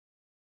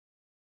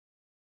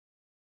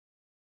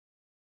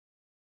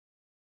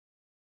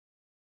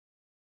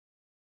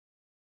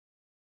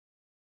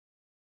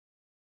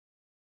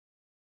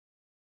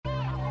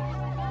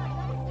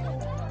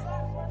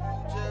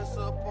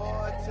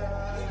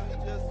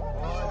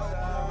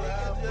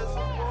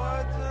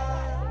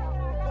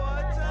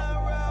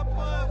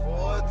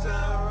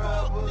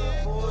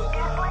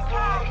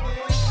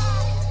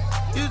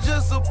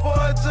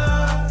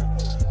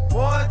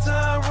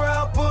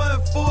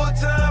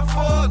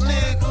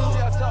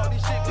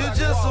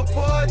just a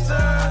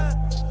part-time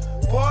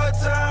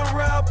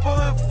rapper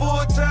and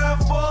full-time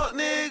fuck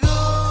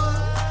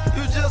nigga.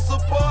 You just a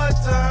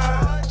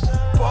part-time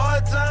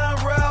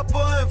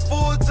rapper and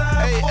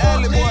full-time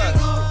fuck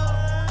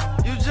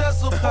nigga. You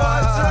just a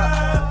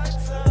part-time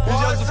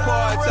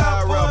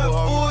rapper and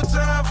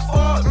full-time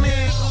fuck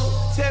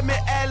nigga. Tell me,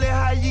 Allie,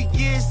 how you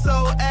get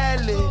so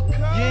Allie?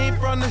 You ain't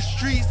from the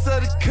streets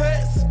of the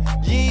cuts.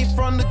 You ain't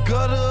from the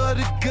gutter of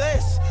the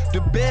guts.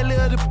 The belly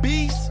of the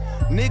beast.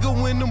 Nigga,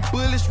 when them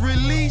bullets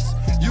release,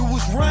 you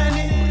was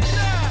running.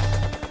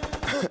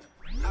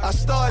 I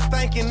started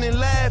thinking and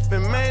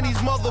laughing, man, these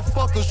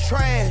motherfuckers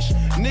trash.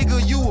 Nigga,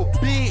 you a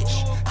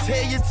bitch.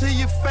 Tell you to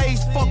your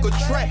face, fuck a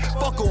track,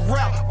 fuck a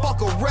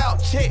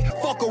route check,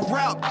 fuck a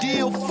route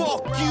deal,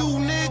 fuck you,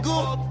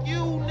 nigga.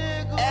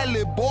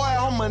 Allie, boy,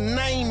 I'ma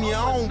name you,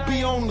 I don't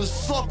be on the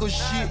sucker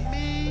shit.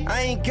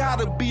 I ain't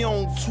gotta be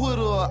on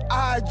Twitter or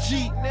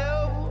IG.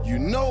 You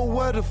know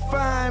where to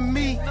find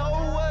me,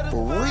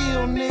 for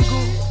real,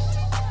 nigga.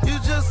 You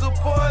just a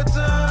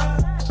part-time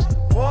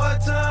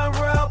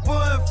rapper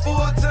and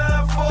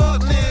full-time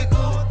fuck nigga.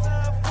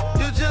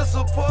 You just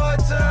a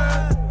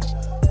part-time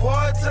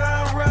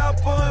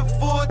rapper and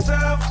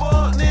full-time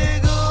fuck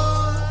nigga.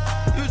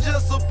 You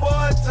just a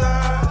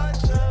part-time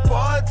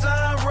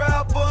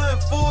rapper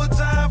and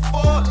full-time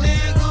fuck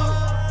nigga.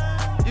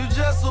 You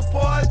just a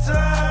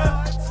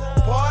part-time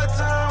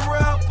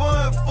rapper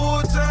and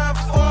full-time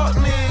fuck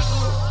nigga.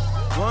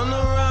 Run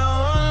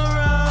around,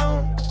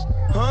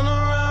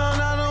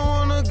 I don't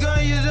wanna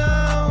gun you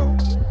down.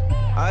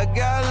 I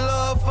got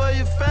love for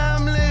your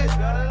family,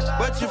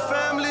 but your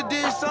family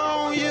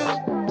disown you.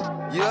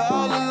 You're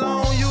all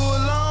alone, you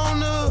alone.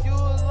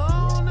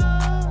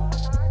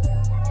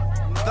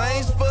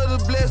 Thanks for the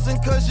blessing,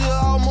 cause you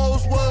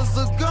almost was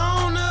a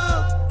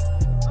goner.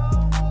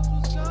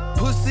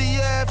 Pussy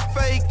ass,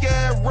 fake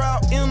ass,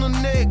 rap,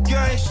 internet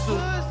gangster.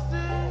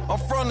 I'm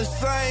from the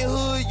same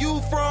hood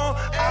you from.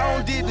 I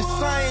don't did the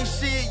same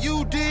shit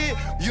you did.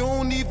 You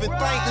don't even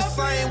think the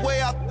same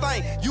way I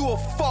think. You a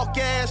fuck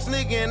ass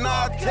nigga and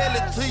I'll tell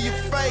it to your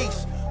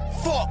face.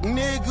 Fuck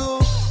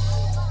nigga.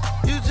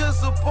 You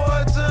just a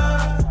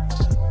part-time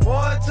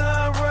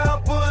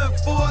rapper and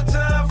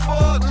full-time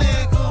fuck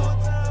nigga.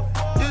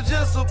 You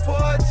just a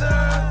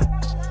part-time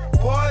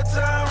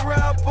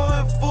rapper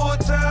and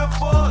full-time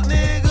fuck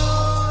nigga.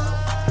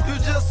 You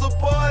just a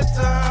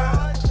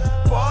part-time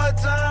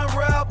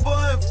rapper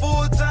and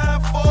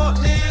full-time fuck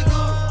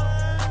nigga.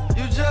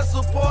 You just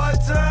a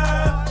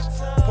part-time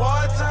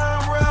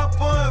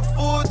rapper and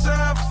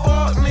full-time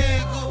fuck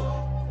nigga.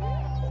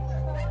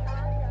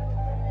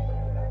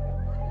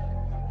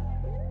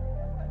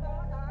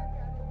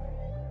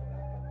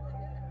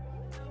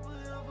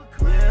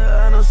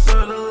 Yeah, I done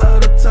served a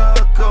lot of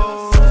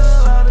tacos.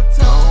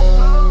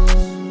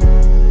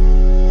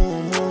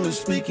 I'm only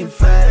speaking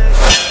fast.